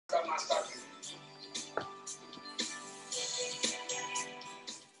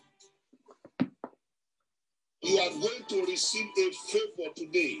You are going to receive a favor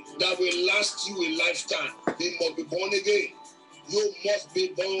today that will last you a lifetime. You must be born again. You must be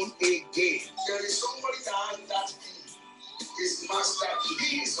born again. There is somebody that has that key. His master key.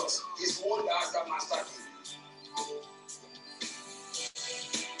 Jesus is one that has that master key.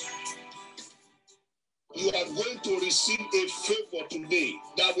 You are going to receive a favor today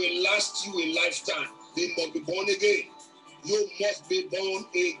that will last you a lifetime. You must be born again. You must be born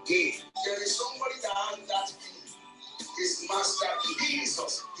again. There is somebody that has that key. His master key.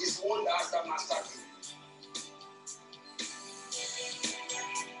 Jesus is one that has that master key.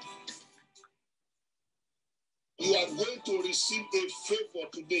 You are going to receive a favor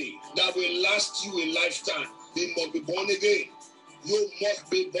today that will last you a lifetime. You must be born again. You must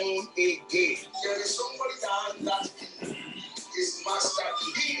be born again. There is somebody that has that key. His master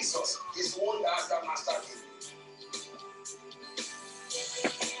key. Jesus is one that has that master key.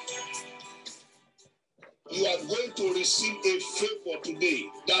 You are going to receive a favor today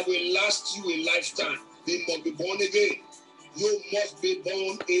that will last you a lifetime. You must be born again. You must be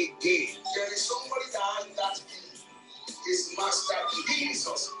born again. There is somebody that has that key. His master key.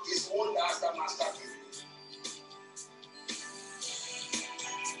 Jesus is one that has that master key.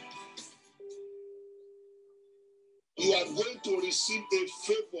 You are going to receive a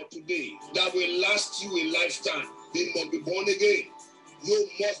favor today that will last you a lifetime. You must be born again. You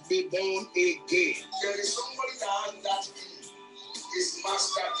must be born again. There is somebody that has that key. His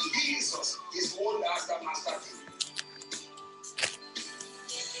master key. Jesus is one that has that master key.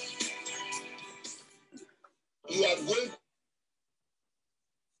 You are going.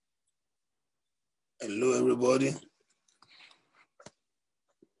 Hello, everybody.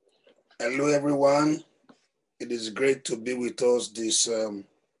 Hello, everyone. It is great to be with us this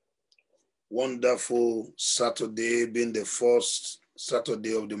wonderful Saturday, being the first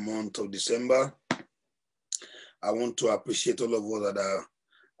Saturday of the month of December. I want to appreciate all of us that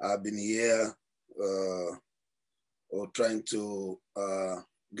have been here or trying to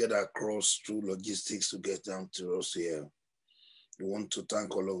get across through logistics to get down to us here. We want to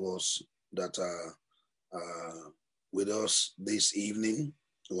thank all of us that are with us this evening.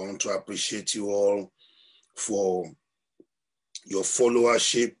 We want to appreciate you all for your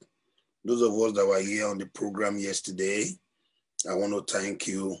followership. Those of us that were here on the program yesterday, I want to thank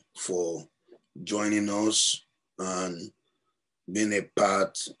you for joining us and being a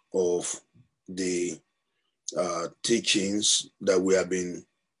part of the teachings that we have been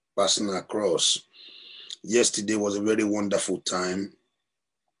passing across. Yesterday was a very wonderful time,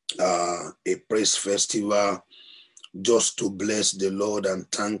 a praise festival, just to bless the Lord and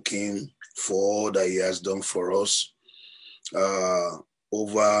thank him for all that he has done for us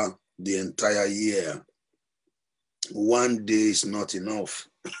over the entire year. One day is not enough.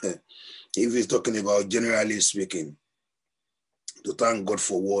 If he's talking about generally speaking, to thank God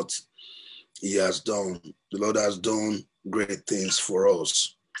for what he has done. The Lord has done great things for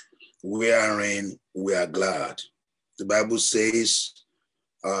us, wherein we are glad. The Bible says,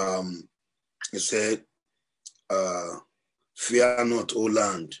 it said, fear not, O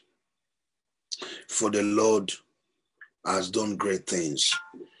land, for the Lord has done great things.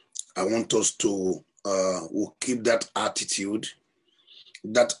 I want us to we'll keep that attitude.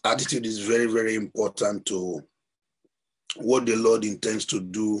 That attitude is very, very important to what the Lord intends to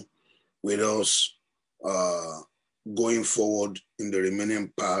do with us going forward in the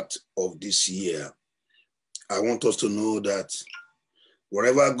remaining part of this year. I want us to know that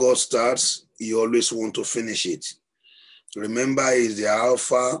wherever God starts, he always wants to finish it. Remember, he's the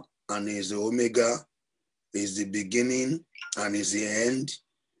Alpha and he's the Omega, he's the beginning and he's the end,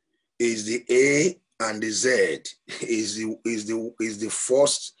 he's the A and the Z, is the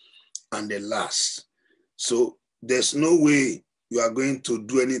first and the last. So there's no way you are going to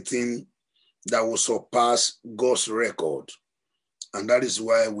do anything that will surpass God's record. And that is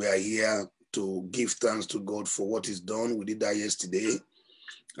why we are here to give thanks to God for what he's done. We did that yesterday.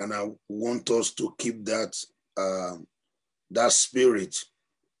 And I want us to keep that, that spirit.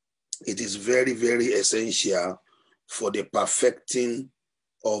 It is very, very essential for the perfecting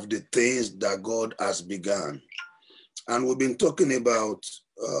of the things that God has begun. And we've been talking about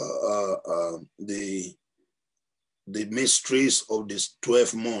the mysteries of this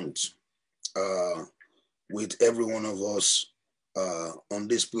 12th month with every one of us on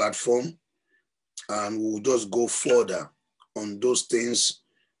this platform. And we'll just go further on those things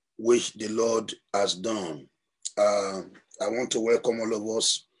which the Lord has done. I want to welcome all of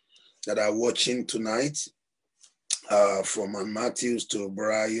us that are watching tonight. from Ann Matthews to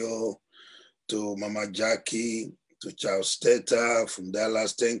Brayo to Mama Jackie to Charles Teta from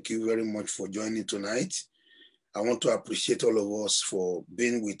Dallas. Thank you very much for joining tonight. I want to appreciate all of us for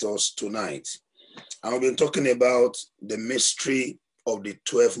being with us tonight. I've been talking about the mystery of the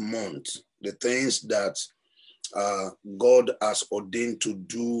 12th month, the things that God has ordained to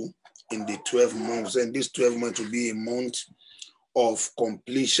do in the 12 months. And this 12 months will be a month of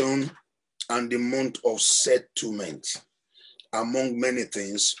completion and the month of settlement, among many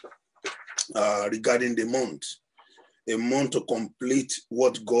things regarding the month. A month to complete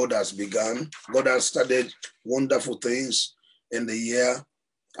what God has begun. God has started wonderful things in the year,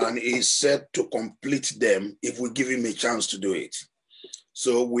 and He's set to complete them if we give Him a chance to do it.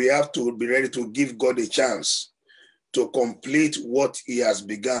 So we have to be ready to give God a chance to complete what He has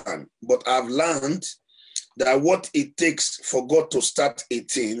begun. But I've learned that what it takes for God to start a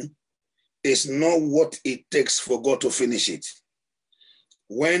thing is not what it takes for God to finish it.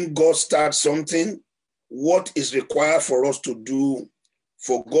 When God starts something, what is required for us to do,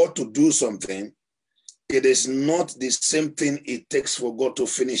 for God to do something, it is not the same thing it takes for God to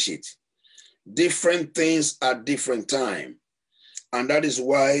finish it. Different things at different time. And that is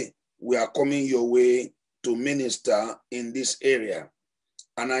why we are coming your way to minister in this area.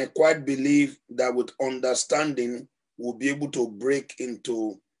 And I quite believe that with understanding, we'll be able to break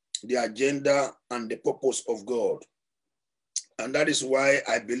into the agenda and the purpose of God. And that is why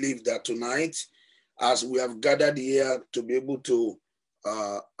I believe that tonight, as we have gathered here to be able to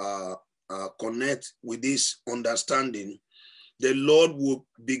connect with this understanding, the Lord will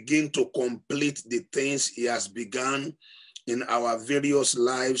begin to complete the things He has begun in our various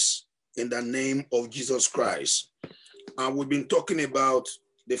lives in the name of Jesus Christ. And we've been talking about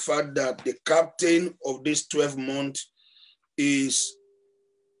the fact that the captain of this 12th month is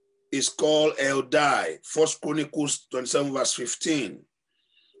called Eldai. 1 Chronicles 27 verse 15.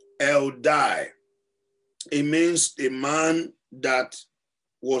 Eldai. It means a man that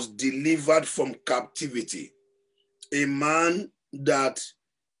was delivered from captivity. A man that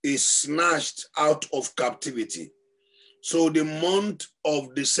is snatched out of captivity. So the month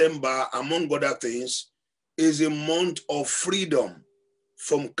of December, among other things, is a month of freedom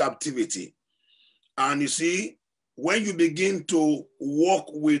from captivity. And you see, when you begin to work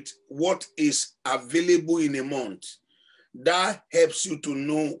with what is available in a month, that helps you to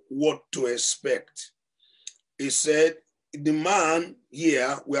know what to expect. He said, the man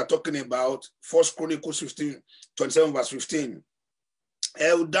here, we are talking about 1 Chronicles 27 verse 15.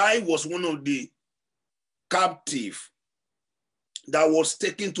 Eldai was one of the captive that was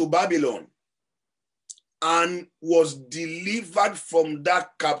taken to Babylon and was delivered from that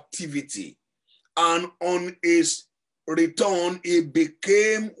captivity. And on his return, he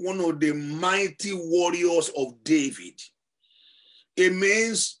became one of the mighty warriors of David. It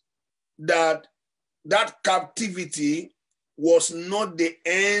means that that captivity was not the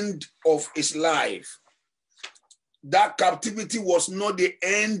end of his life. That captivity was not the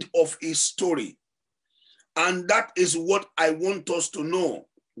end of his story. And that is what I want us to know.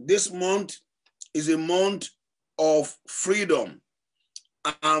 This month is a month of freedom.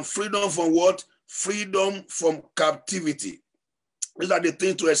 And freedom from what? Freedom from captivity. These are the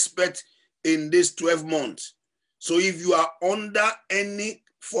things to expect in this 12 months. So if you are under any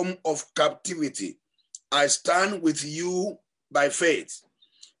form of captivity, I stand with you by faith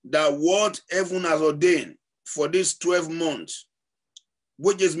that what heaven has ordained for this 12 months,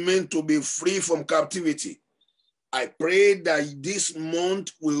 which is meant to be free from captivity, I pray that this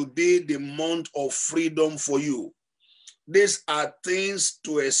month will be the month of freedom for you. These are things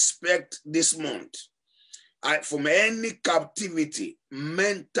to expect this month. From any captivity,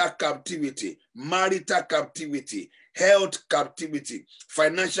 mental captivity, marital captivity, health captivity,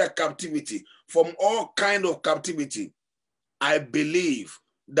 financial captivity, from all kinds of captivity, I believe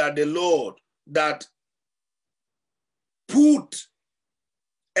that the Lord that put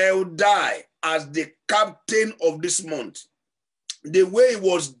Eldai as the captain of this month, the way he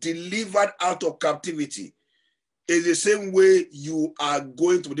was delivered out of captivity is the same way you are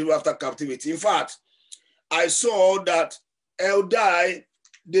going to be delivered after captivity. In fact, I saw that Eldai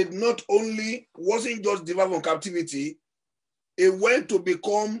wasn't just delivered from captivity, he went to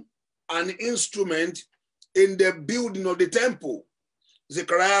become an instrument in the building of the temple.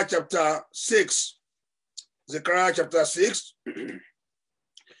 Zechariah chapter 6. Zechariah chapter 6.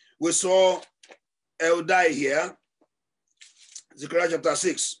 We saw Eldai here. Zechariah chapter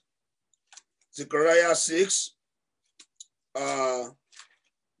 6. Zechariah 6.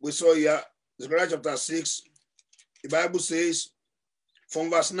 We saw here, Zechariah chapter 6. The Bible says, from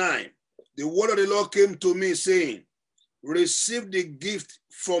verse 9, the word of the Lord came to me saying, received the gift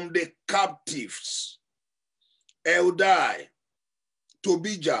from the captives, Eldai,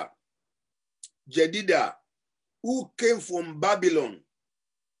 Tobijah, Jedidah, who came from Babylon,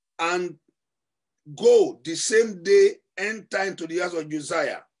 and go the same day enter into the house of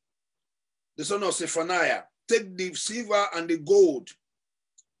Josiah, the son of Zephaniah, take the silver and the gold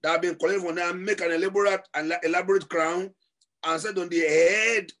that have been collected from them, make an elaborate crown, and set on the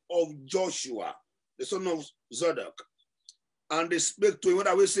head of Joshua, the son of Zadok. And they spake to him. What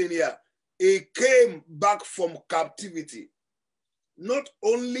are we saying here? He came back from captivity. Not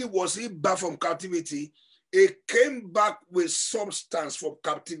only was he back from captivity, he came back with substance from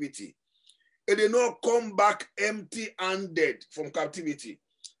captivity. He did not come back empty-handed from captivity.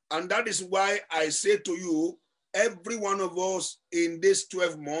 And that is why I say to you, every one of us in this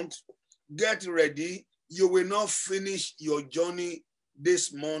 12 months, get ready. You will not finish your journey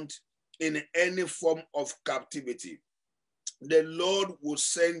this month in any form of captivity. The Lord will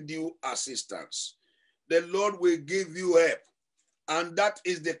send you assistance. The Lord will give you help. And that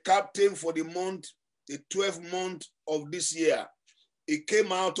is the captain for the month, the 12th month of this year. He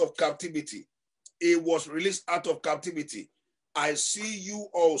came out of captivity. He was released out of captivity. I see you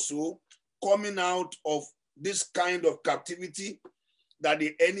also coming out of this kind of captivity that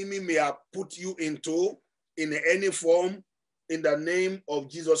the enemy may have put you into in any form, in the name of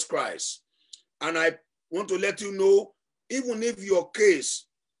Jesus Christ. And I want to let you know, even if your case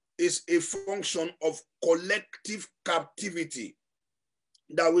is a function of collective captivity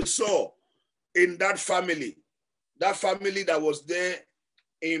that we saw in that family that was there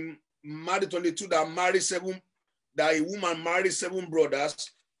in Matthew 22, that a woman married 7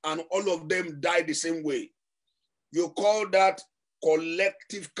 brothers, and all of them died the same way. You call that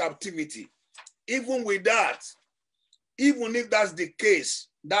collective captivity. Even with that, even if that's the case,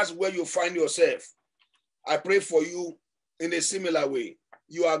 that's where you find yourself. I pray for you in a similar way.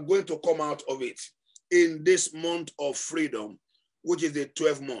 You are going to come out of it in this month of freedom, which is the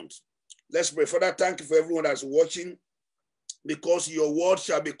 12th month. Let's pray. Father, thank you for everyone that's watching, because your word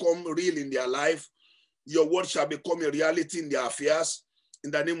shall become real in their life. Your word shall become a reality in their affairs.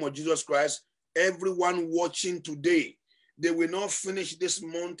 In the name of Jesus Christ, everyone watching today, they will not finish this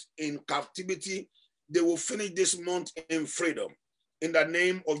month in captivity. They will finish this month in freedom. In the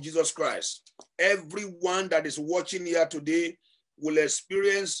name of Jesus Christ, everyone that is watching here today will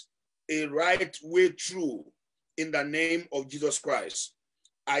experience a right way through in the name of Jesus Christ.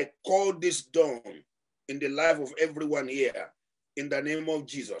 I call this done in the life of everyone here in the name of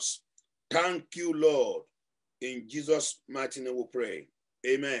Jesus. Thank you, Lord. In Jesus' mighty name we pray.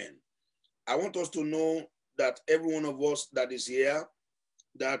 Amen. I want us to know that every one of us that is here,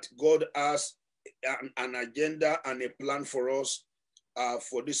 that God has an agenda and a plan for us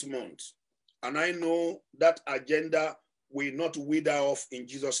for this month. And I know that agenda will not wither off in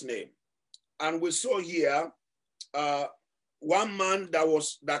Jesus' name. And we saw here one man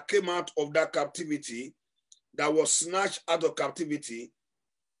that came out of that captivity, that was snatched out of captivity,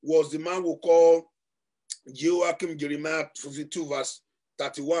 was the man we call Joachim, Jeremiah 52 verse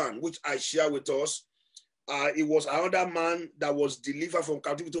 31, which I share with us. It was another man that was delivered from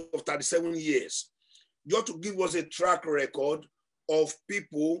captivity of 37 years. Just to give us a track record of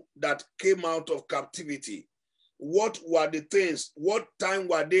people that came out of captivity. What were the things? What time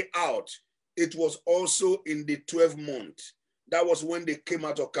were they out? It was also in the 12th month. That was when they came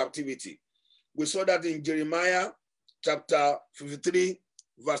out of captivity. We saw that in Jeremiah chapter 53,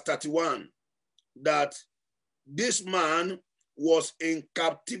 verse 31, that this man was in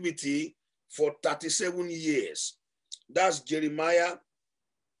captivity for 37 years. That's Jeremiah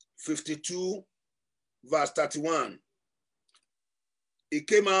 52, verse 31. He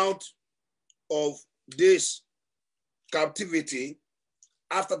came out of this captivity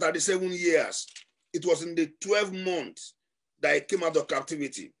after 37 years. It was in the 12th month that he came out of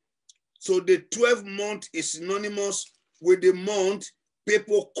captivity. So the 12th month is synonymous with the month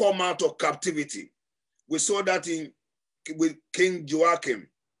people come out of captivity. We saw that with King Joachim.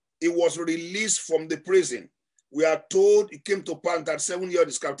 He was released from the prison. We are told it came to pass that 7 years of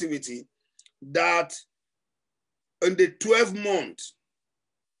his captivity, that in the 12th month,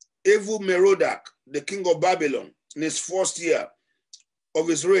 Evil-Merodach, the king of Babylon, in his first year of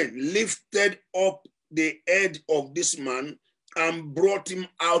his reign, lifted up the head of this man and brought him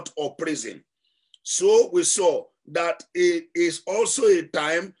out of prison. So we saw that it is also a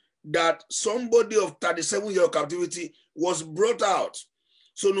time that somebody of 37 years of captivity was brought out.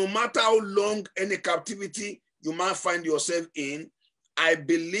 So no matter how long any captivity you might find yourself in, I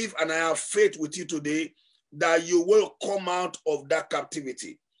believe and I have faith with you today that you will come out of that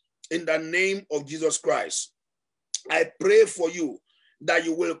captivity in the name of Jesus Christ. I pray for you that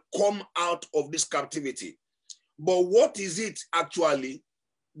you will come out of this captivity. But what is it actually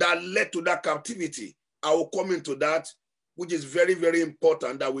that led to that captivity? I will come into that, which is very, very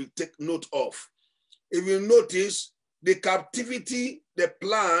important that we take note of. If you notice, the captivity, the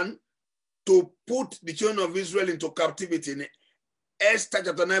plan to put the children of Israel into captivity in Esther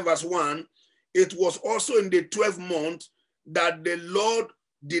chapter 9 verse 1, it was also in the 12th month that the Lord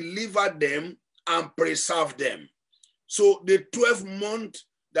delivered them and preserved them. So the 12th month,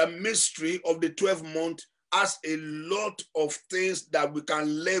 the mystery of the 12th month has a lot of things that we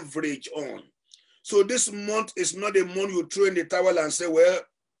can leverage on. So this month is not a month you throw in the towel and say, well,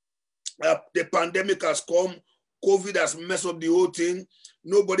 the pandemic has come, COVID has messed up the whole thing.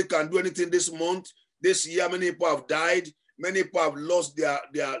 Nobody can do anything this month. This year, many people have died. Many people have lost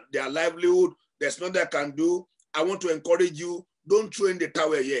their livelihood. There's nothing I can do. I want to encourage you, don't throw in the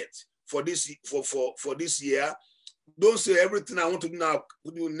towel yet for this year. Don't say everything I want to do now,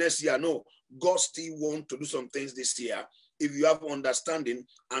 to do next year. No, God still wants to do some things this year if you have understanding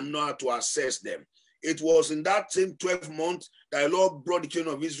and know how to assess them. It was in that same 12th month that the Lord brought the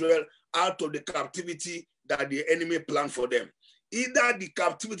children of Israel out of the captivity that the enemy planned for them. Either the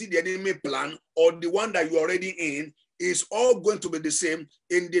captivity the enemy planned or the one that you're already in is all going to be the same.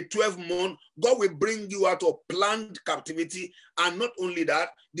 In the 12th month, God will bring you out of planned captivity. And not only that,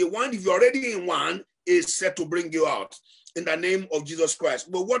 the one, if you're already in one, is set to bring you out in the name of Jesus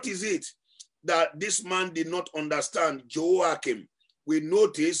Christ. But what is it that this man did not understand? Jehoiakim. We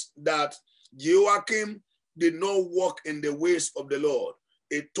notice that Jehoiakim did not walk in the ways of the Lord.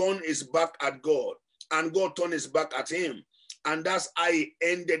 He turned his back at God, and God turned his back at him. And that's how he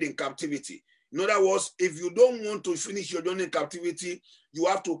ended in captivity. In other words, if you don't want to finish your journey in captivity, you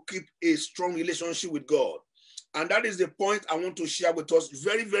have to keep a strong relationship with God. And that is the point I want to share with us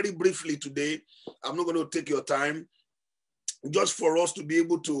very, very briefly today. I'm not going to take your time, just for us to be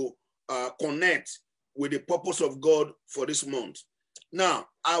able to connect with the purpose of God for this month. Now,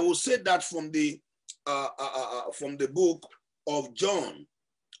 I will say that from the book of John.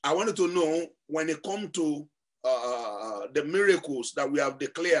 I wanted to know, when it comes to the miracles that we have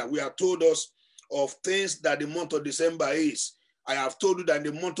declared, we have told us of things that the month of December is. I have told you that in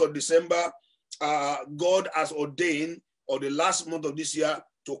the month of December, God has ordained, or the last month of this year,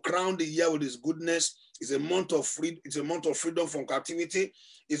 to crown the year with his goodness. It's a month of freedom. It's a month of freedom from captivity.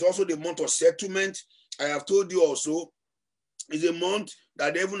 It's also the month of settlement. I have told you also, it's a month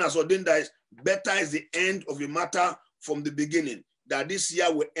that heaven has ordained that better is the end of the matter from the beginning, that this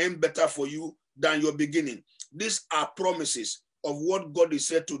year will end better for you than your beginning. These are promises of what God is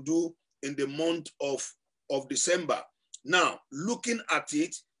said to do in the month of December. Now, looking at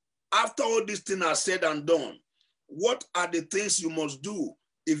it, after all these things are said and done, what are the things you must do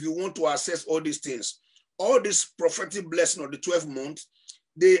if you want to assess all these things? All this prophetic blessing of the 12th month,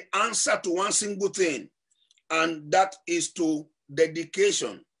 they answer to one single thing, and that is to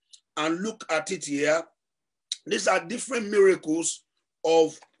dedication. And look at it here. These are different miracles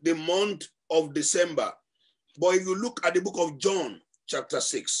of the month of December. But if you look at the book of John, chapter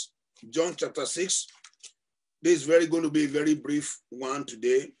 6, John chapter 6, this is going to be a very brief one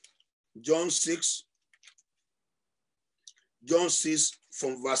today. John 6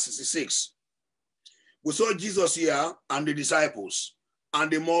 from verse 66. We saw Jesus here and the disciples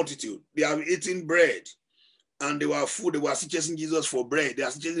and the multitude. They have eaten bread and they were full. They were chasing Jesus for bread. They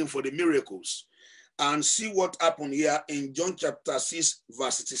are chasing for the miracles. And see what happened here in John chapter 6,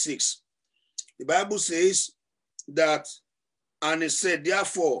 verse 66. The Bible says that, and it said,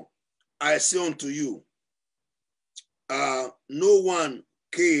 therefore, I say unto you, no one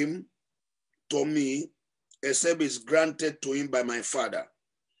came to me except is granted to him by my Father.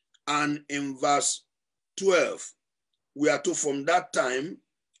 And in verse 12, we are told from that time,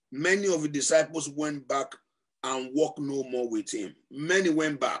 many of the disciples went back and walked no more with him. Many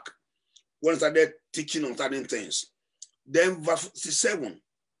went back when he started teaching on certain things. Then verse 57,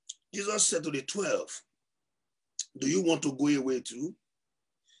 Jesus said to the 12, do you want to go away too?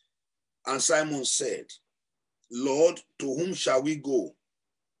 And Simon said, Lord, to whom shall we go?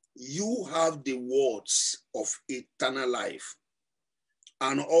 You have the words of eternal life.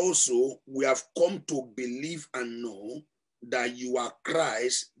 And also, we have come to believe and know that you are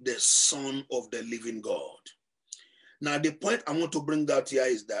Christ, the Son of the living God. Now, the point I want to bring out here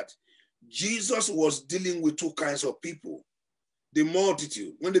is that Jesus was dealing with two kinds of people. The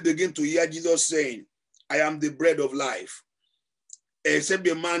multitude, when they begin to hear Jesus saying, I am the bread of life. Except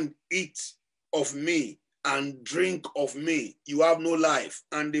a man eat of me and drink of me, you have no life.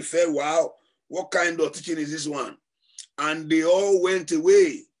 And they felt, wow, what kind of teaching is this one? And they all went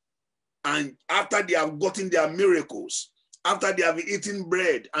away And after they have gotten their miracles, after they have eaten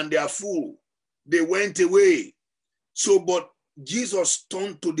bread and they are full, they went away. So, but Jesus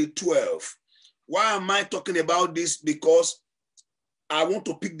turned to the 12. Why am I talking about this? Because I want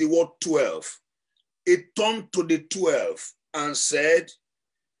to pick the word 12. It turned to the 12 and said,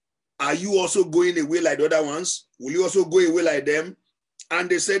 are you also going away like the other ones? Will you also go away like them? And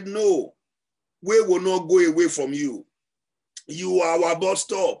they said, no, we will not go away from you. You are our bus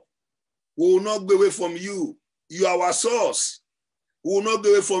stop. We will not go away from you. You are our source. We will not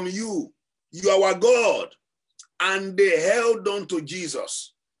go away from you. You are our God. And they held on to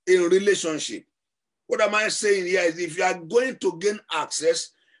Jesus in relationship. What am I saying here is if you are going to gain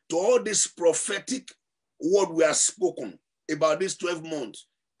access to all this prophetic word we have spoken about these 12 months,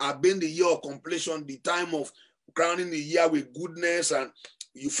 have been the year of completion, the time of crowning the year with goodness, and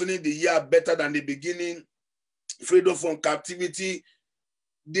you finish the year better than the beginning, freedom from captivity,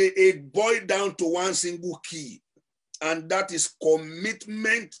 it boiled down to one single key, and that is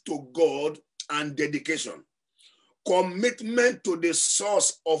commitment to God and dedication. Commitment to the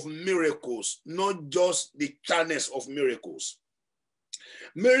source of miracles, not just the channels of miracles.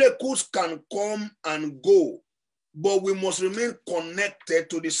 Miracles can come and go, but we must remain connected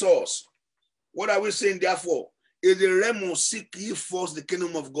to the source. What are we saying, therefore? Is the realm of seek ye first the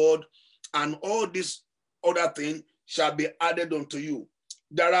kingdom of God, and all these other things shall be added unto you.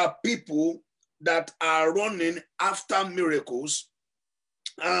 There are people that are running after miracles,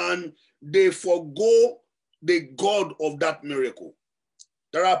 and they forgo the God of that miracle.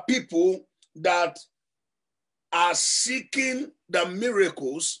 There are people that are seeking the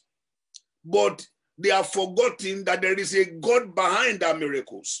miracles, but they are forgetting that there is a God behind the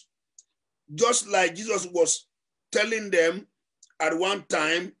miracles. Just like Jesus was telling them at one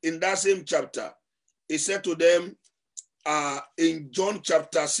time in that same chapter, he said to them in John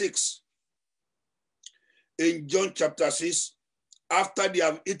chapter 6, after they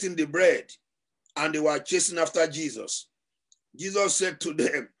have eaten the bread and they were chasing after Jesus, Jesus said to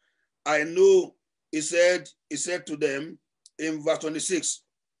them, I know, he said to them in verse 26,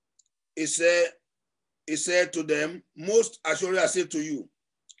 he said to them, most assuredly I say to you,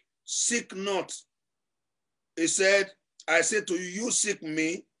 seek not. He said, I say to you, you seek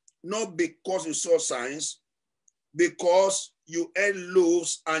me, not because you saw signs, because you ate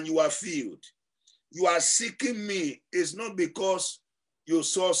loaves and you are filled. You are seeking me. It's not because you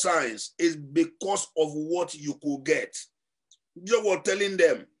saw signs. It's because of what you could get. Jesus was telling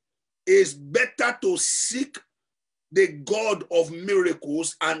them, it's better to seek the God of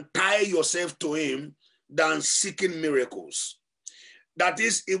miracles and tie yourself to him than seeking miracles. That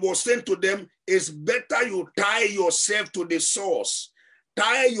is, it was saying to them, it's better you tie yourself to the source,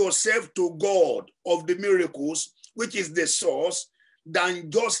 tie yourself to God of the miracles, which is the source,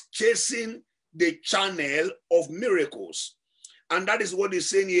 than just chasing the channel of miracles. And that is what he's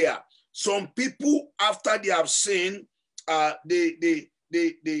saying here. Some people, after they have seen the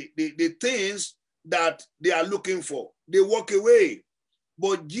things that they are looking for, they walk away.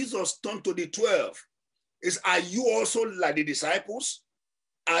 But Jesus turned to the 12. Are you also like the disciples?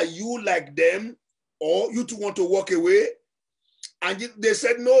 Are you like them? Or you two want to walk away? And they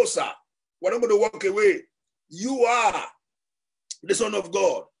said, no, sir. We're not going to walk away. You are the Son of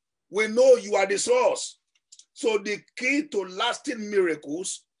God. We know you are the source. So the key to lasting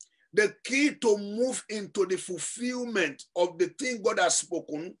miracles, the key to move into the fulfillment of the thing God has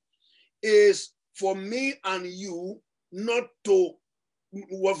spoken is for me and you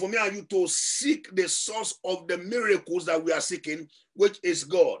to seek the source of the miracles that we are seeking, which is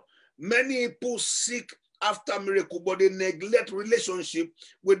God. Many people seek after miracle, but they neglect relationship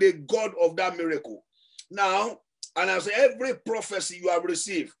with the God of that miracle. Now, and as every prophecy you have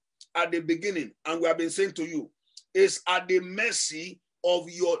received at the beginning, and we have been saying to you, is at the mercy of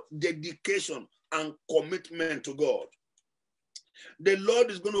your dedication and commitment to God. The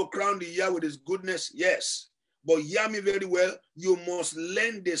Lord is going to crown the year with his goodness, yes. But hear me very well, you must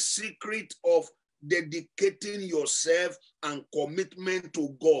learn the secret of dedicating yourself and commitment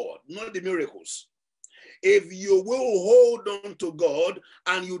to God, not the miracles. If you will hold on to God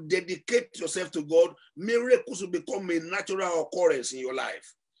and you dedicate yourself to God, miracles will become a natural occurrence in your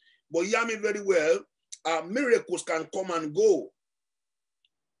life. But hear me very well, miracles can come and go.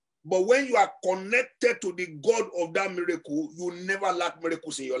 But when you are connected to the God of that miracle, you never lack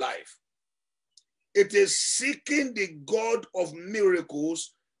miracles in your life. It is seeking the God of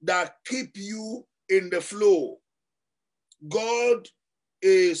miracles that keep you in the flow. God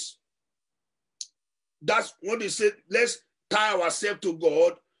is, that's what he said, let's tie ourselves to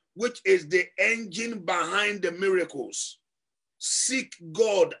God, which is the engine behind the miracles. seek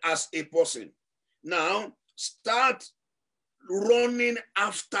God as a person. Now, start running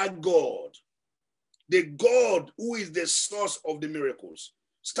after God, the God who is the source of the miracles.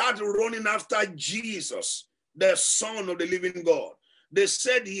 Start running after Jesus, the Son of the living God. They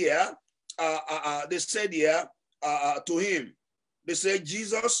said here, to him, they said,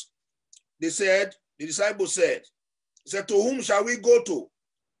 Jesus, the disciples said, to whom shall we go to?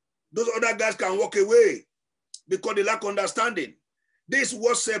 Those other guys can walk away because they lack understanding. This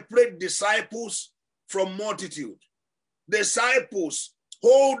was separate disciples from multitude. Disciples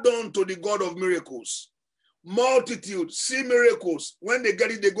hold on to the God of miracles. Multitude see miracles. When they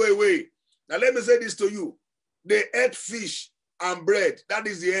get it, they go away. Now let me say this to you. They ate fish and bread. That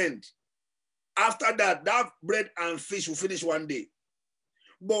is the end. After that, that bread and fish will finish one day.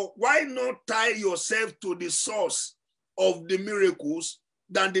 But why not tie yourself to the source of the miracles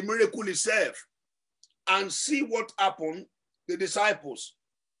than the miracle itself? And see what happened to the disciples.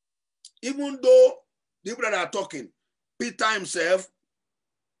 Even though the people that are talking, Peter himself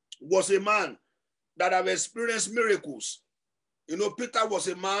was a man that have experienced miracles. You know, Peter was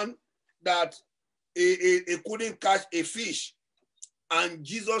a man that he couldn't catch a fish. And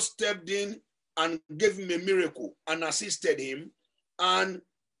Jesus stepped in and gave him a miracle and assisted him. And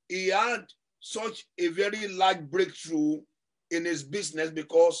he had such a very large breakthrough in his business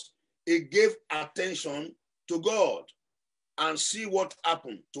because he gave attention to God. And see what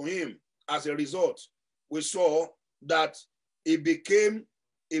happened to him. As a result, we saw that he became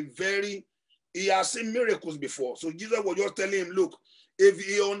he has seen miracles before. So Jesus was just telling him, look, if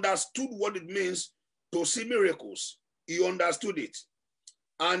he understood what it means to see miracles, he understood it.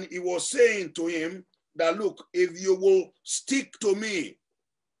 And he was saying to him that, look, if you will stick to me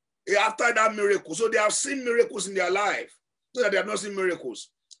after that miracle, so they have seen miracles in their life, so that they have not seen miracles.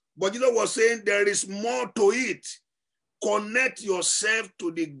 But Jesus was saying there is more to it. Connect yourself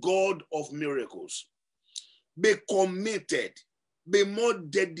to the God of miracles. Be committed. Be more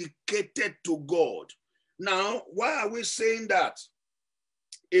dedicated to God. Now, why are we saying that?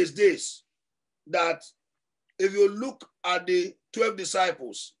 Is this, that if you look at the 12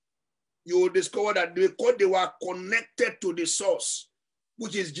 disciples, you will discover that because they were connected to the source,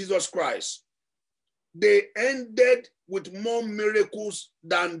 which is Jesus Christ, they ended with more miracles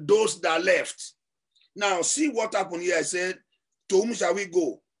than those that left. Now, see what happened here. I said, to whom shall we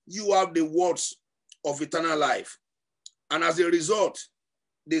go? You have the words of eternal life. And as a result,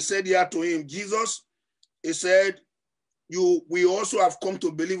 they said here to him, Jesus, he said, we also have come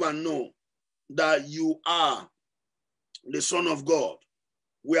to believe and know that you are the Son of God.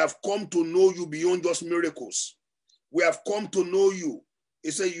 We have come to know you beyond just miracles. We have come to know you.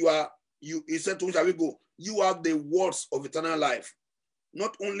 He said, he said, to whom shall we go? You have the words of eternal life.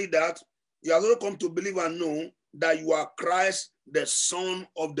 Not only that, you have also come to believe and know that you are Christ, the Son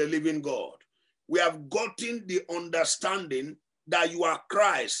of the living God. We have gotten the understanding that you are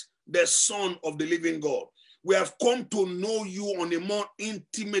Christ, the Son of the living God. We have come to know you on a more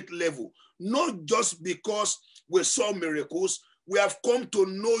intimate level, not just because we saw miracles. We have come to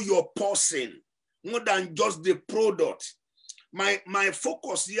know your person more than just the product. My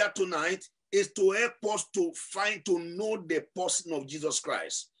focus here tonight is to help us to know the person of Jesus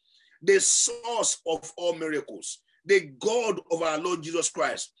Christ, the source of all miracles, the God of our Lord Jesus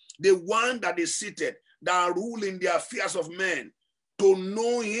Christ, the one that is seated, that rule in the affairs of men, to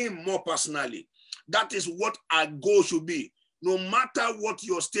know him more personally. That is what our goal should be. No matter what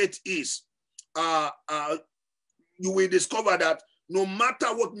your state is, you will discover that no matter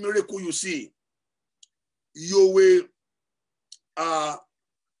what miracle you see, you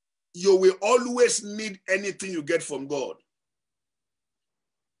will always need anything you get from God.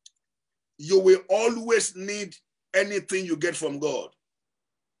 You will always need anything you get from God.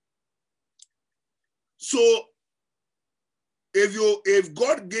 So if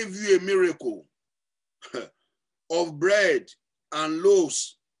God gave you a miracle of bread and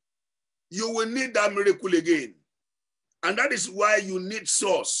loaves, you will need that miracle again. And that is why you need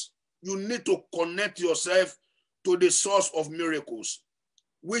source. You need to connect yourself to the source of miracles,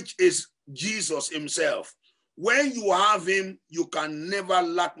 which is Jesus himself. When you have him, you can never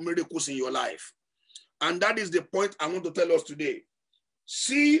lack miracles in your life. And that is the point I want to tell us today.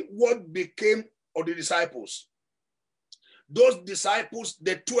 See what became of the disciples. Those disciples,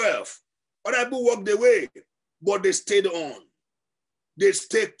 the 12, other people walked away, but they stayed on. They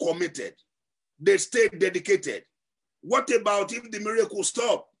stayed committed. They stayed dedicated. What about if the miracle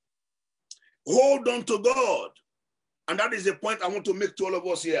stopped? Hold on to God. And that is the point I want to make to all of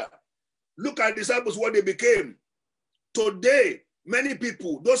us here. Look at disciples, what they became. Today, many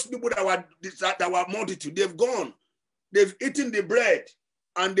people, those people that were multitude, they've gone. They've eaten the bread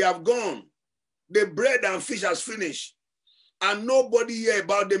and they have gone. The bread and fish has finished. And nobody hear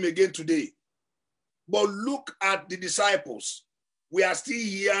about them again today. But look at the disciples. We are still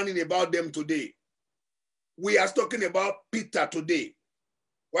hearing about them today. We are talking about Peter today.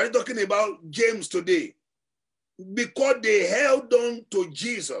 We are talking about James today. Because they held on to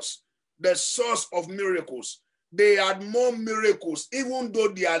Jesus, the source of miracles. They had more miracles. Even though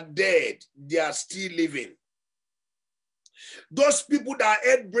they are dead, they are still living. Those people that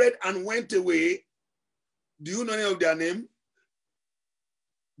ate bread and went away, do you know any of their name?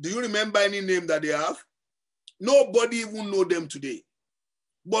 Do you remember any name that they have? Nobody even know them today.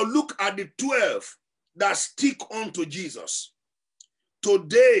 But look at the 12 that stick on to Jesus.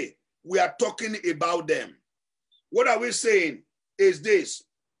 Today, we are talking about them. What are we saying is this,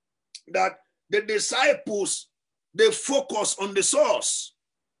 that the disciples, they focus on the source.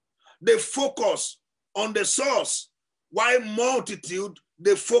 They focus on the source, while multitude,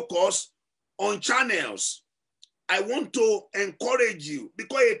 they focus on channels. I want to encourage you,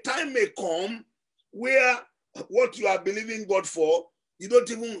 because a time may come where what you are believing God for, you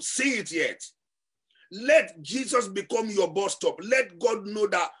don't even see it yet. Let Jesus become your bus stop. Let God know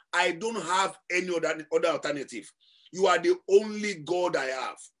that I don't have any other alternative. You are the only God I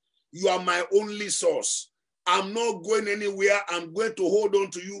have. You are my only source. I'm not going anywhere. I'm going to hold on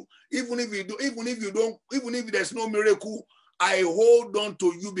to you. Even if there's no miracle, I hold on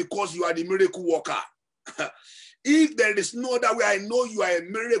to you because you are the miracle worker. If there is no other way, I know you are a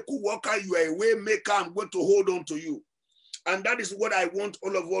miracle worker, you are a way maker, I'm going to hold on to you. And that is what I want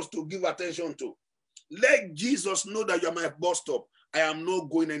all of us to give attention to. Let Jesus know that you are my bus stop. I am not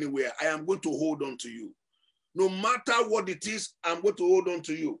going anywhere. I am going to hold on to you. No matter what it is, I'm going to hold on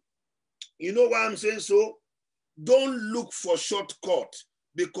to you. You know why I'm saying so? Don't look for shortcut,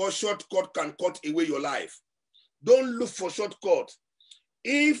 because shortcut can cut away your life. Don't look for shortcut.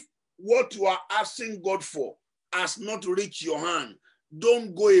 If what you are asking God for has not reached your hand,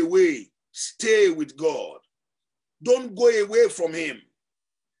 don't go away. Stay with God. Don't go away from him.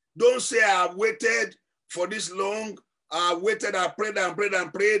 Don't say, I've waited for this long. I've waited, I prayed and prayed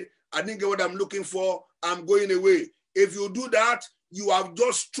and prayed. I didn't get what I'm looking for. I'm going away. If you do that, you have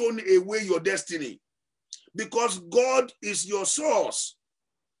just thrown away your destiny. Because God is your source.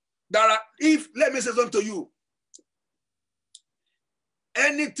 Let me say something to you.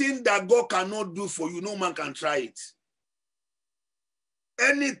 Anything that God cannot do for you, no man can try it.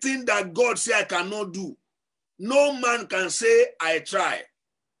 Anything that God say I cannot do, no man can say I try.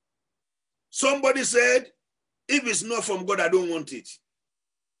 Somebody said, if it's not from God, I don't want it.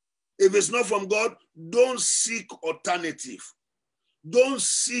 If it's not from God, don't seek alternative. Don't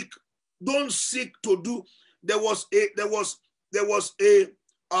seek to do. That was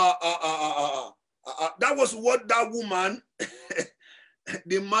what that woman,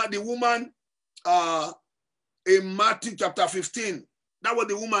 the woman in Matthew chapter 15, that's what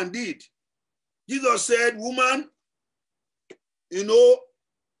the woman did. Jesus said, woman,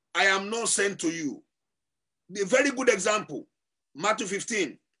 I am not sent to you. A very good example, Matthew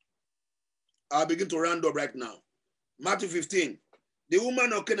 15. I'll begin to round up right now. Matthew 15. The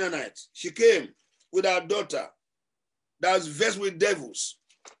woman of Canaanite, she came with her daughter that was vexed with devils.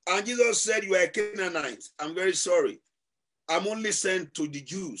 And Jesus said, you are a Canaanite. I'm very sorry. I'm only sent to the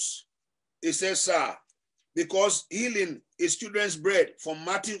Jews. He says, sir, because healing is children's bread, from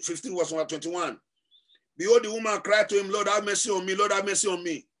Matthew 15 verse 21. Behold, the woman cried to him, Lord, have mercy on me, Lord, have mercy on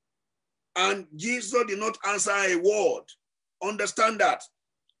me. And Jesus did not answer a word. Understand that.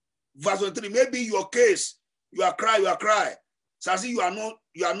 Verse 23, maybe your case, you are crying. So I see you are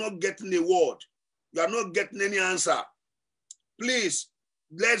not getting a word. You are not getting any answer. Please,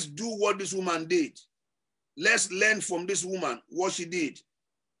 let's do what this woman did. Let's learn from this woman what she did.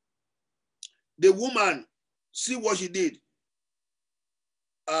 The woman, see what she did.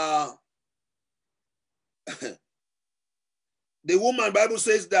 The woman, Bible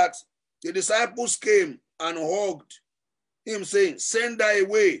says that the disciples came and hugged him, saying, send her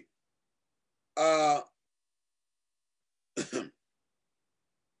away.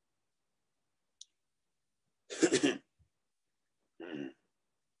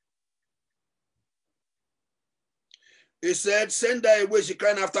 He said, send her away, she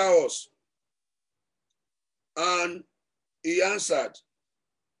crying after us. And he answered,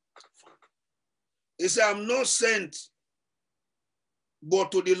 he said, I'm not sent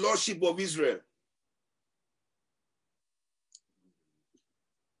but to the Lordship of Israel.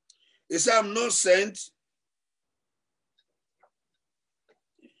 He said, I'm not sent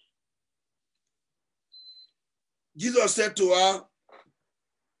Jesus said to her,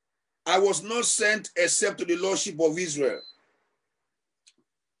 I was not sent except to the Lordship of Israel.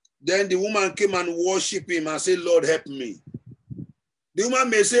 Then the woman came and worshiped him and said, Lord, help me. The woman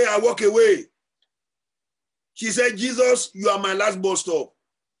may say, I walk away. She said, Jesus, you are my last bus stop.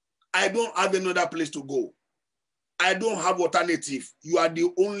 I don't have another place to go. I don't have alternative. You are the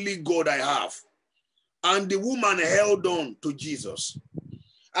only God I have. And the woman held on to Jesus.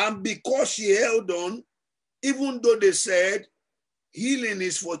 And because she held on, even though they said healing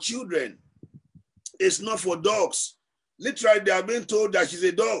is for children, it's not for dogs. Literally, they have been told that she's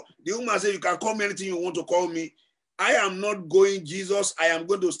a dog. The woman said, you can call me anything you want to call me. I am not going, Jesus. I am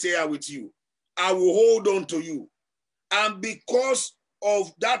going to stay here with you. I will hold on to you. And because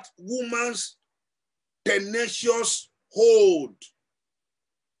of that woman's tenacious hold,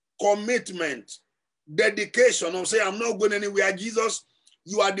 commitment, dedication of saying, I'm not going anywhere. Jesus,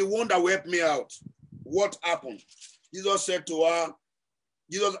 you are the one that will help me out. What happened? Jesus said to her,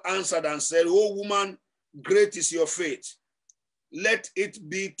 Jesus answered and said, oh woman, great is your faith. Let it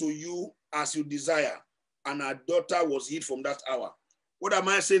be to you as you desire. And her daughter was healed from that hour. What am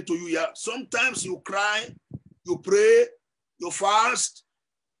I saying to you here? Sometimes you cry, you pray, you fast.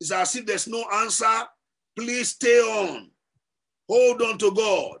 It's as if there's no answer. Please stay on. Hold on to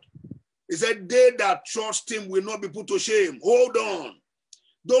God. He said, they that trust him will not be put to shame. Hold on.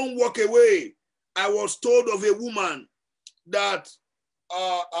 Don't walk away. I was told of a woman that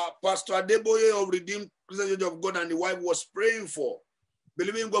Pastor Adeboye of Redeemed Christian Church of God and the wife was praying for,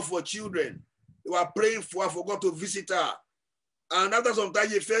 believing God for children. They were praying for her, for God to visit her. And after some time,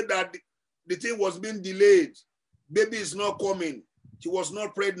 she felt that the thing was being delayed. Baby is not coming. She was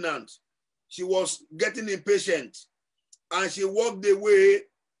not pregnant. She was getting impatient. And she walked away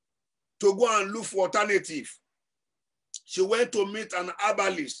to go and look for alternative. She went to meet an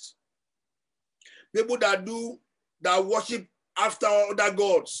herbalist. People that worship after other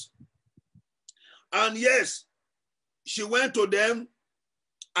gods. And yes, she went to them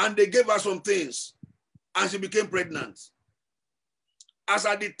and they gave her some things and she became pregnant. As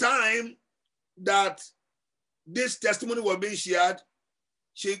at the time that this testimony was being shared,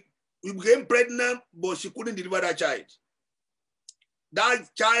 she became pregnant, but she couldn't deliver that child.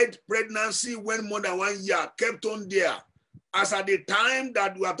 That child pregnancy went more than 1 year, kept on there. As at the time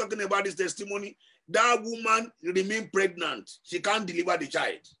that we are talking about this testimony, that woman remained pregnant. She can't deliver the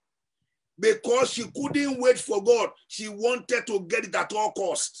child. Because she couldn't wait for God. She wanted to get it at all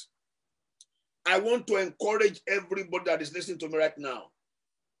costs. I want to encourage everybody that is listening to me right now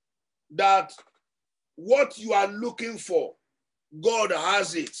that what you are looking for, God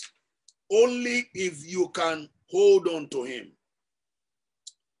has it. Only if you can hold on to him.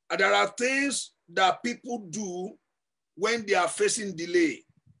 And there are things that people do when they are facing delay.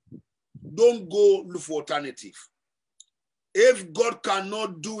 Don't go look for alternative. If God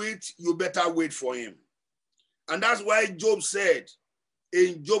cannot do it, you better wait for him. And that's why Job said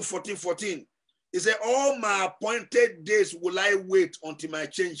in Job 14:14, he said, all my appointed days will I wait until my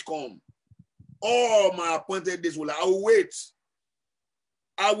change come. All my appointed days I will wait.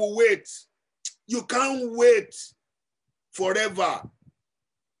 I will wait. You can't wait forever.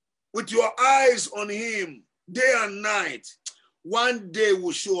 With your eyes on him, day and night, one day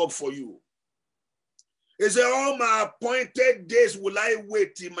will show up for you. He said, all my appointed days will I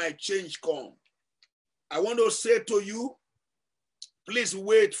wait till my change come. I want to say to you, please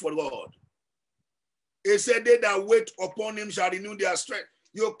wait for God. He said, they that wait upon him shall renew their strength.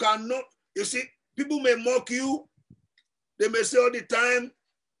 You cannot, you see, people may mock you. They may say all the time,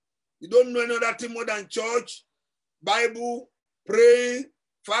 you don't know any other thing more than church, Bible, praying,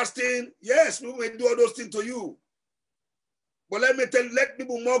 fasting. Yes, people may do all those things to you. But let me tell you, let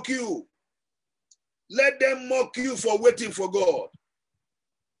people mock you. Let them mock you for waiting for God.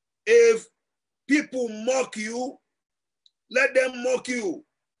 If people mock you, let them mock you.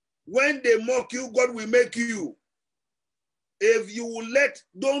 When they mock you, God will make you. If you will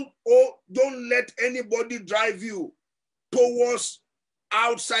don't let anybody drive you towards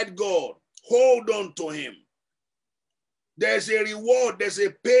outside God. Hold on to him. There's a reward, there's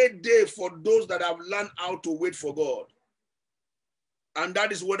a payday for those that have learned how to wait for God. And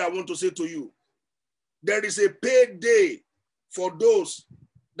that is what I want to say to you. There is a payday for those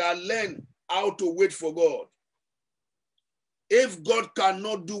that learn how to wait for God. If God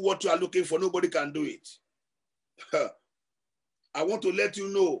cannot do what you are looking for, nobody can do it. I want to let you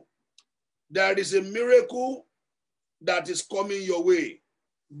know there is a miracle that is coming your way,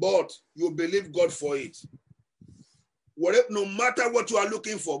 but you believe God for it. Whatever, no matter what you are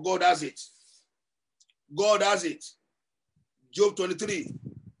looking for, God has it. God has it. Job 23,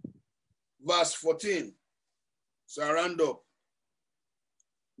 verse 14. So I round up.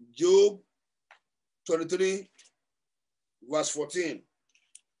 Job 23, verse 14.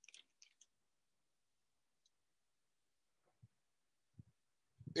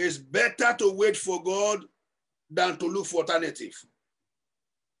 It's better to wait for God than to look for alternative.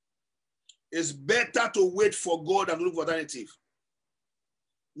 It's better to wait for God than to look for alternative.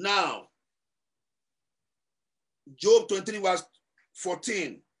 Now, Job 23, verse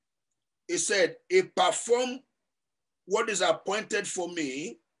 14, it said, he performed what is appointed for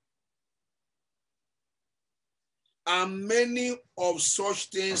me, and many of such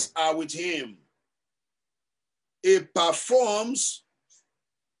things are with him. He performs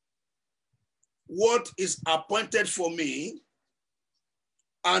what is appointed for me,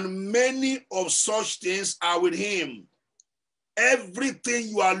 and many of such things are with him. Everything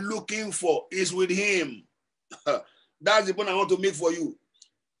you are looking for is with him. That's the point I want to make for you.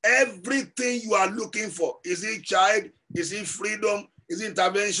 Everything you are looking for, is it child, is it freedom, is it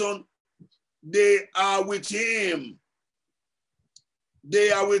intervention, they are with him.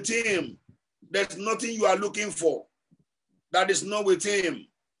 They are with him. There's nothing you are looking for that is not with him.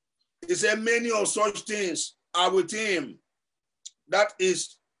 He said many of such things are with him. That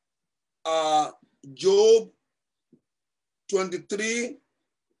is Job 23.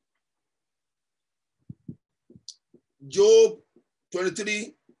 Job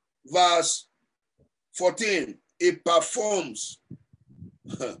 23, verse 14. It performs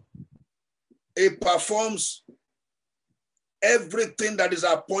everything that is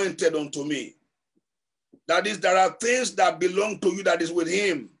appointed unto me. That is, there are things that belong to you that is with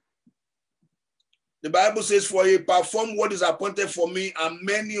him. The Bible says, for he performed what is appointed for me, and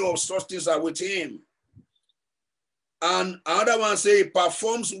many of such things are with him. And another one says, he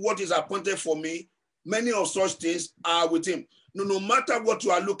performs what is appointed for me, many of such things are with him. No matter what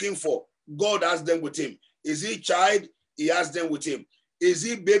you are looking for, God has them with him. Is he child? He has them with him. Is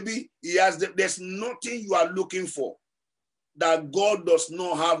he baby? He has them. There's nothing you are looking for that God does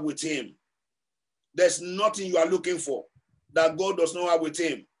not have with him. There's nothing you are looking for that God does not have with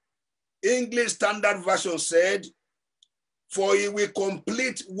him. English Standard Version said, for he will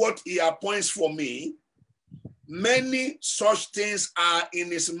complete what he appoints for me. Many such things are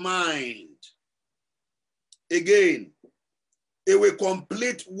in his mind. Again, he will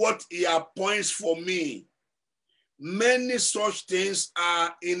complete what he appoints for me. Many such things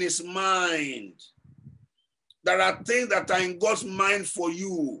are in his mind. There are things that are in God's mind for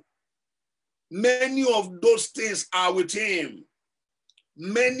you. Many of those things are with him.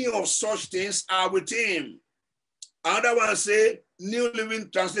 Many of such things are with him. Another one say, New Living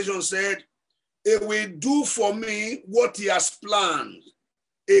Translation said, he will do for me what he has planned.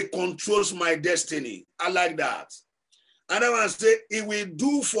 He controls my destiny. I like that. Another one say, he will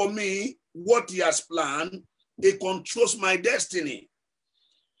do for me what he has planned. He controls my destiny.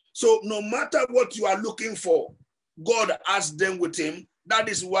 So no matter what you are looking for, God has them with him. That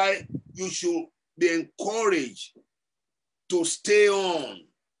is why you should be encouraged to stay on.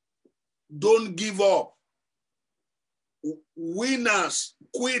 Don't give up. Winners,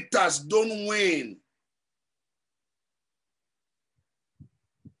 quitters don't win.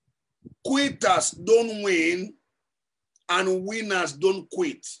 Quitters don't win, and winners don't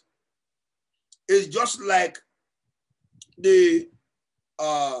quit. It's just like the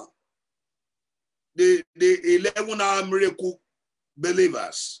 11-hour miracle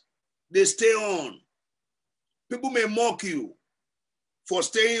believers. They stay on. People may mock you for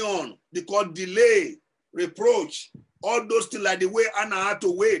staying on. They call delay, reproach, all those things, like the way Anna had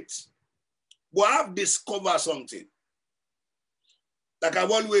to wait. But I've discovered something. Like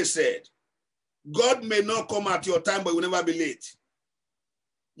I've always said, God may not come at your time, but he will never be late.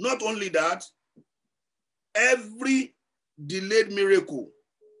 Not only that, every delayed miracle,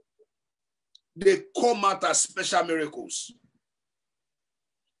 they come out as special miracles.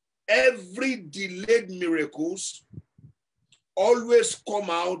 Every delayed miracles always come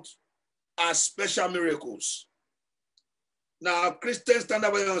out as special miracles. Now, Christian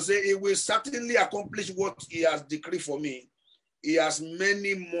Standard Version say, he will certainly accomplish what he has decreed for me. He has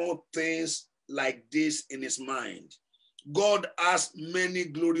many more things like this in his mind. God has many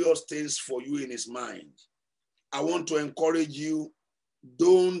glorious things for you in his mind. I want to encourage you,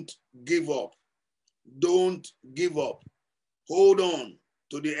 don't give up. Don't give up. Hold on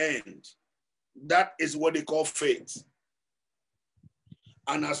to the end. That is what they call faith.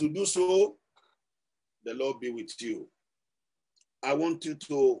 And as you do so, the Lord be with you. I want you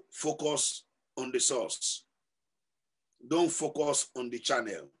to focus on the source. Don't focus on the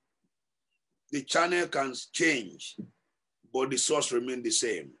channel. The channel can change, but the source remains the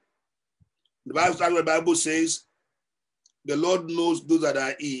same. The Bible says, The Lord knows those that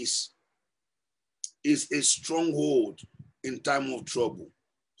are His is a stronghold in time of trouble.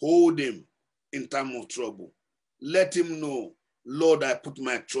 Hold him in time of trouble. Let him know, Lord, I put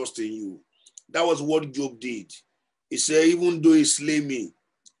my trust in you. That was what Job did. He said, even though he slay me,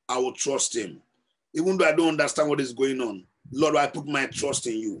 I will trust him. Even though I don't understand what is going on, Lord, I put my trust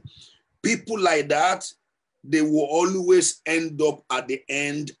in you. People like that, they will always end up at the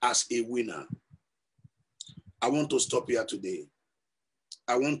end as a winner. I want to stop here today.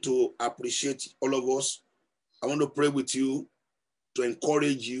 I want to appreciate all of us. I want to pray with you to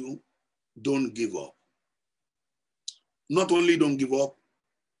encourage you. Don't give up. Not only don't give up,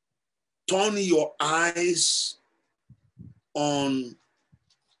 turn your eyes on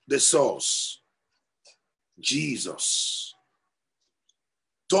the source, Jesus.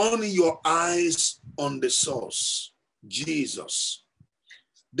 Turn your eyes on the source, Jesus.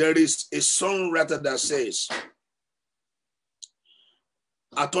 There is a songwriter that says,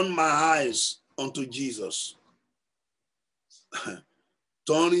 I turn my eyes unto Jesus.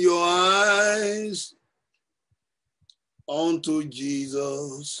 Turn your eyes unto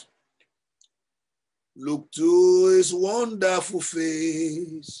Jesus. Look to his wonderful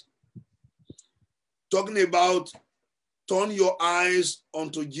face. Talking about turn your eyes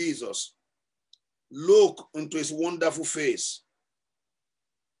unto Jesus. Look into his wonderful face.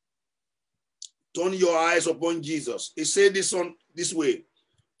 Turn your eyes upon Jesus. He said this way.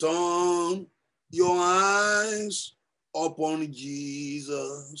 Turn your eyes upon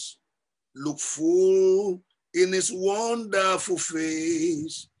Jesus. Look full in his wonderful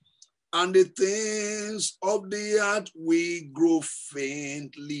face. And the things of the earth will grow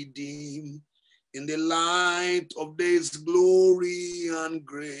faintly dim in the light of this glory and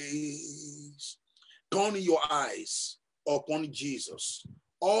grace. Turn your eyes upon Jesus.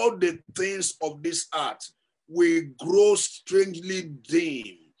 All the things of this earth will grow strangely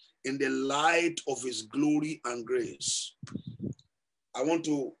dim in the light of his glory and grace. I want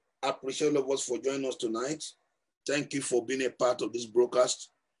to appreciate all of us for joining us tonight. Thank you for being a part of this broadcast.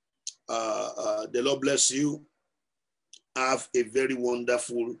 The Lord bless you. Have a very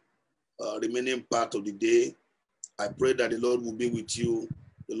wonderful remaining part of the day. I pray that the Lord will be with you.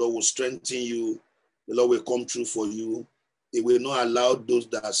 The Lord will strengthen you. The Lord will come through for you. He will not allow those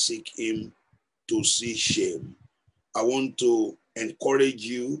that seek him to see shame. I want to encourage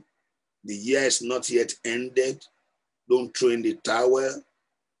you. The year is not yet ended. Don't throw in the towel.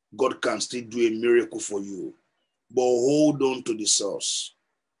 God can still do a miracle for you. But hold on to the source.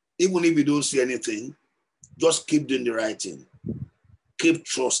 Even if you don't see anything, just keep doing the right thing. Keep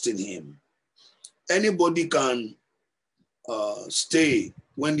trusting him. Anybody can stay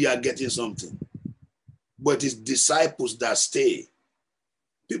when they are getting something, but it's disciples that stay.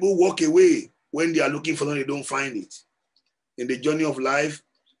 People walk away when they are looking for something, they don't find it. In the journey of life,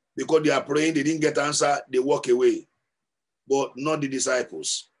 because they are praying, they didn't get answer, they walk away. But not the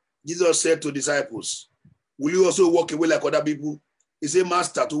disciples. Jesus said to disciples, will you also walk away like other people? He said,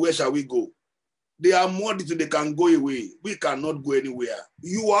 Master, to where shall we go? They are more than they can go away. We cannot go anywhere.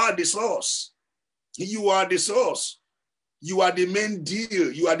 You are the source. You are the source. You are the main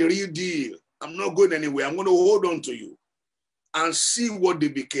deal. You are the real deal. I'm not going anywhere. I'm going to hold on to you and see what they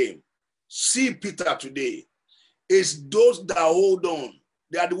became. See Peter today. It's those that hold on.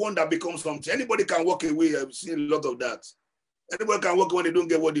 They are the one that become something. Anybody can walk away. I've seen a lot of that. Anybody can walk when they don't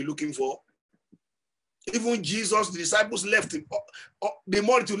get what they're looking for. Even Jesus, the disciples left him. The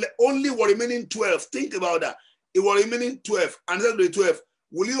multitude only were remaining 12. Think about that. It was remaining 12. And then the 12,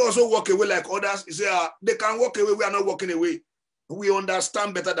 will you also walk away like others? He said, they can walk away. We are not walking away. We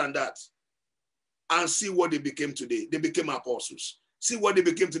understand better than that. And see what they became today. They became apostles. See what they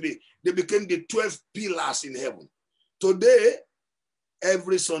became today. They became the 12 pillars in heaven. Today,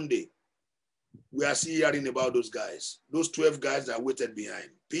 every Sunday, we are still hearing about those guys. Those 12 guys that waited behind.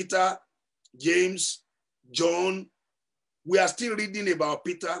 Peter, James, John. We are still reading about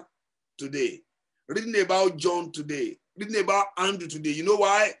Peter today. Reading about John today. Reading about Andrew today. You know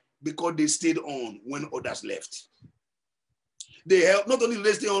why? Because they stayed on when others left. They helped, not only did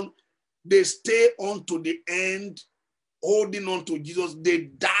they stay on, they stay on to the end, holding on to Jesus. They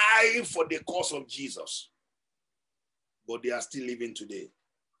die for the cause of Jesus. But they are still living today.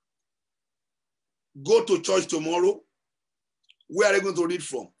 Go to church tomorrow. Where are they going to read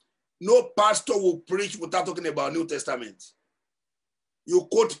from? No pastor will preach without talking about New Testament. You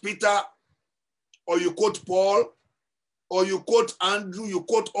quote Peter, or you quote Paul, or you quote Andrew, you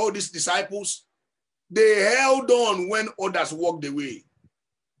quote all these disciples. They held on when others walked away.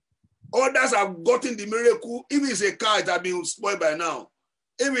 Others have gotten the miracle. If it's a car, it has been spoiled by now.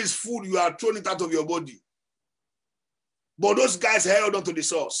 If it's food, you are throwing it out of your body. But those guys held on to the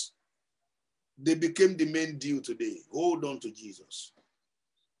source. They became the main deal today. Hold on to Jesus.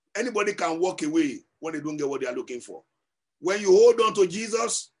 Anybody can walk away when they don't get what they are looking for. When you hold on to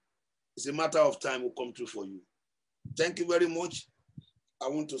Jesus, it's a matter of time will come true for you. Thank you very much. I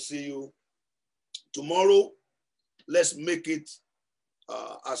want to see you tomorrow. Let's make it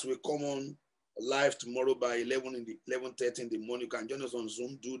as we come on live tomorrow by 11:30 in the morning. You can join us on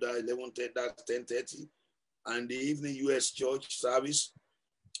Zoom. Do that 11:30, that's 10:30. And the evening US church service,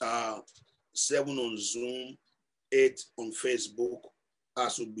 7 on Zoom, 8 on Facebook,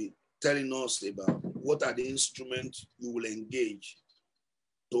 as will be telling us about what are the instruments you will engage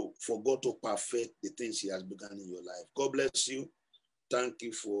for God to perfect the things he has begun in your life. God bless you. Thank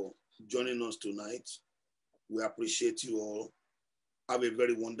you for joining us tonight. We appreciate you all. Have a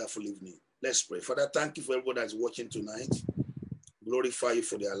very wonderful evening. Let's pray. Father, thank you for everybody that's watching tonight. Glorify you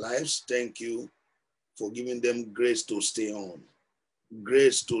for their lives. Thank you for giving them grace to stay on.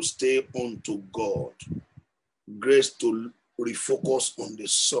 Grace to stay on to God. Grace to refocus on the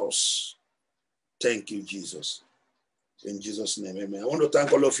source. Thank you, Jesus. In Jesus' name, amen. I want to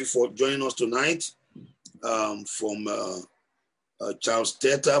thank all of you for joining us tonight. From Charles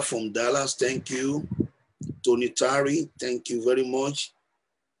Teta from Dallas, thank you. Tony Tari, thank you very much.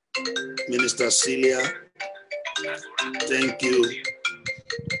 Minister Celia, thank you.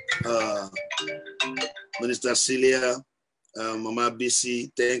 Minister Celia, Mama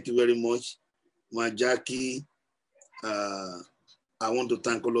BC, thank you very much. Mama Jackie, I want to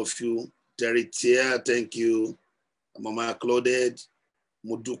thank all of you. Terry Tia, thank you. Mama Claudette,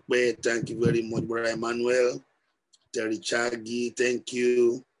 Mudukwe, thank you very much. Brother Emmanuel, Terry Chagi, thank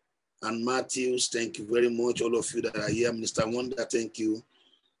you. And Matthews, thank you very much. All of you that are here. Minister Wonder, thank you.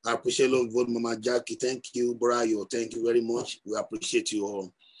 I appreciate all of you. Mama Jackie, thank you. Brayo, thank you very much. We appreciate you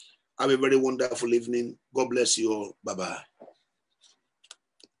all. Have a very wonderful evening. God bless you all. Bye-bye.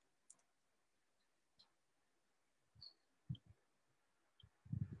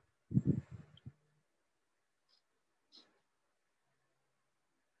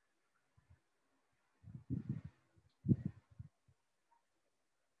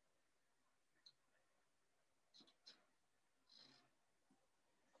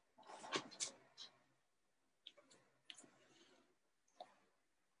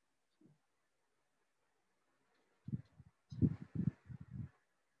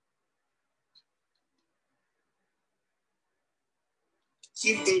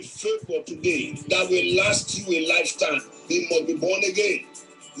 See a faith for today that will last you a lifetime. You must be born again.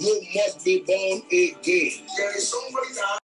 You must be born again. There is somebody that